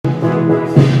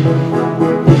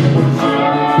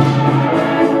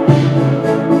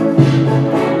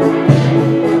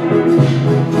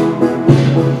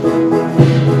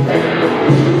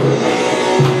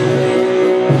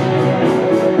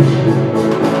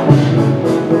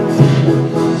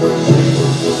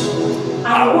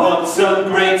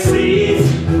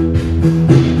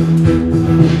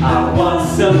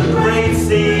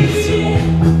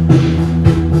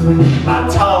My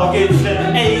target's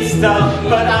an A star,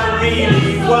 but I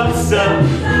really want some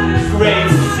great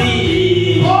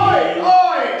seeds. Oi,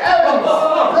 Evans!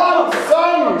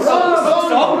 Wrong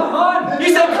song! You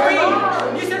said cream!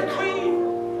 You said cream!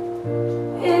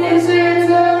 Is it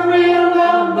a real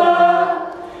number?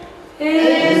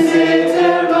 Is it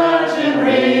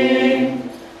imaginary?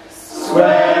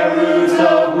 Square root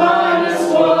of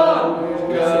 -1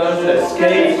 could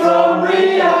escape from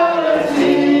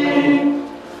reality.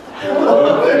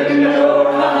 Open your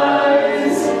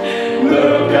eyes,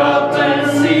 look up and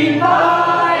see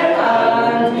pi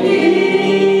and e.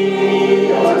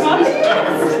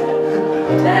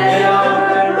 They are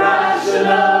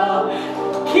irrational,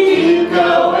 keep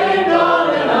going on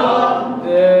and on.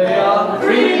 They are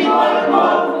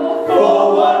 3.1,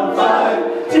 415,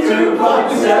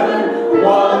 2.7,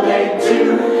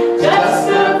 182. Just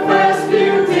the first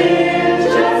few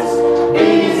digits,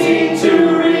 easy to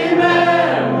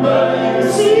remember.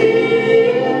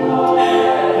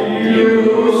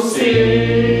 You see.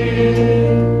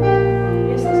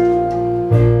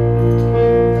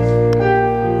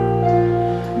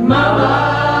 Mama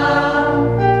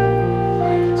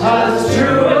has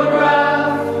drew a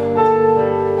graph.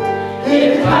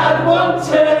 It had one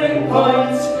turning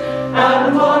point and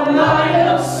one line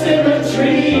of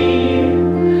symmetry.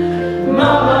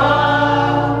 Mama,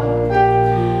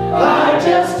 I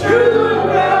just drew a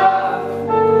graph,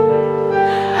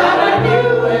 and I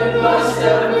knew it must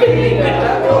have been a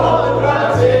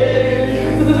quadratic.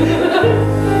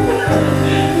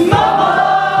 Mama,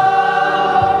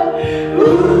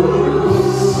 ooh,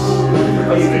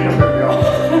 I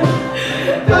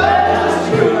just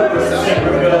drew a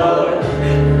reciprocal.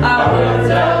 I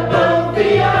worked out both the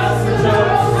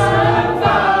asymptotes and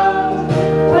found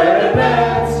where it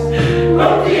met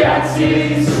both the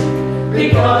axes,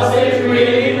 because it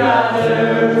really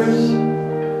matters.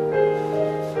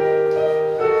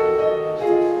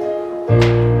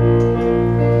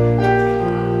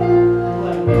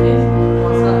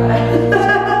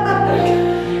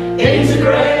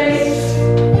 Integrate,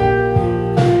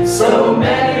 so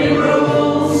many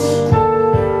rules.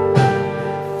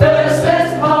 First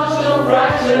there's partial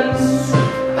fractions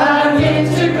and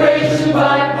integration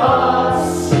by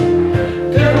parts.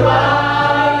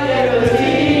 Goodbye,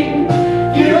 Evelyn,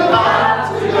 you have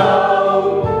to go.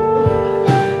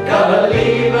 Gotta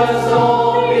leave us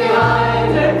all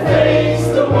behind and face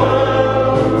the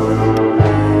world.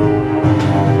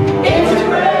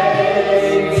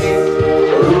 Integrate,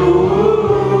 ooh,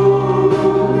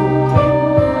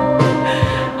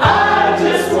 I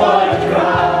just wanna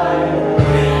cry.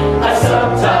 I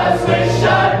sometimes wish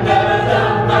I'd never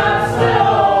done maths at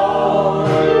all.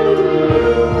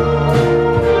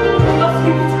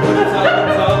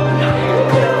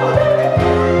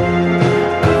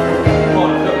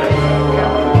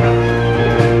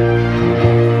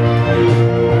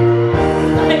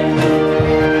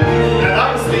 And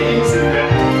that's the easy bit.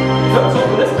 Don't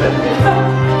talk this bit.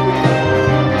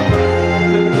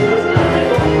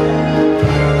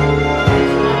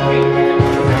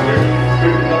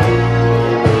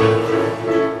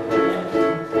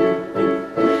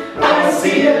 I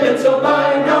see a little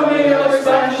binomial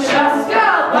expansion.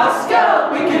 Pascal,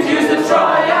 we could use the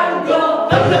triangle.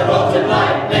 Thunderbolted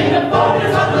lightning, the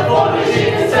borders on the border. She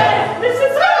can say, Mr.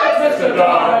 Science, Mr.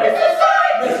 Dark, Mr.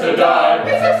 Science, Mr. Dark,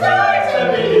 Mr. Science, let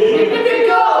me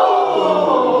go.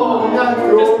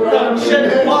 Just function,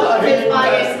 what is my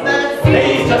isthmus?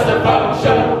 He's just a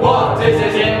function, what is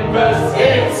his inverse?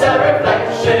 It's a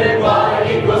reflection in y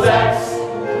equals x.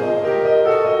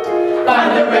 Find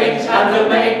the range and the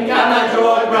domain, can I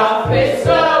draw a graph?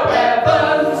 Mr.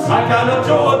 Evans, I cannot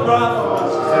draw a graph.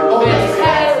 Miss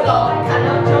Heslop,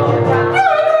 cannot draw a graph.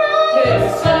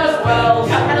 Mr. Wells,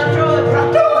 cannot draw a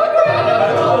graph.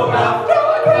 Cannot draw a graph.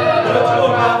 Cannot draw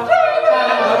a graph.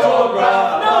 Cannot draw a graph.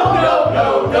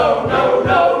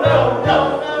 No.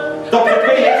 Dr.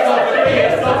 P.S.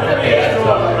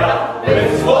 draw a graph.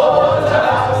 Mrs.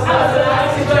 Waterhouse has an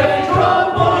axis range from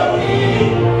for me.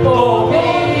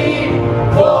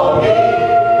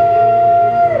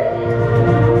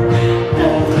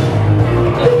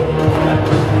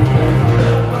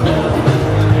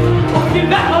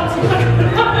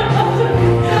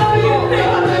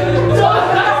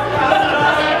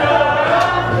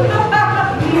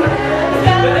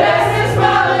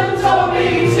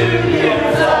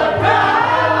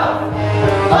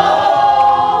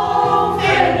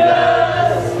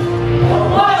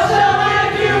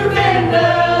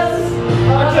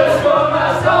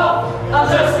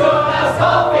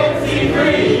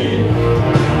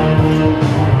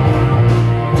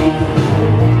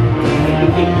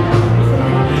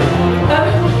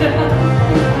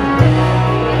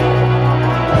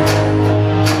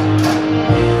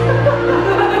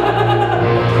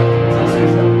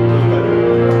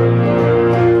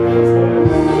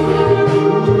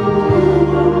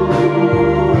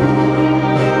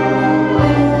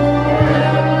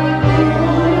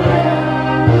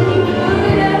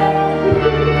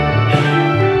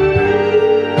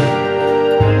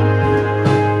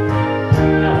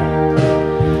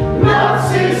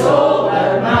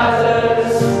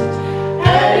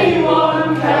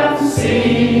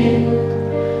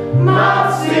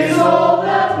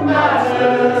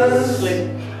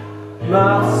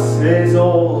 Maths is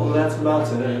all that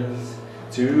matters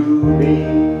to me.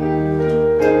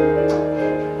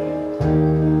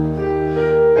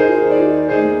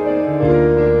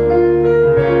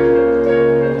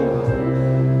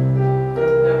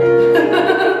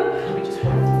 Let me just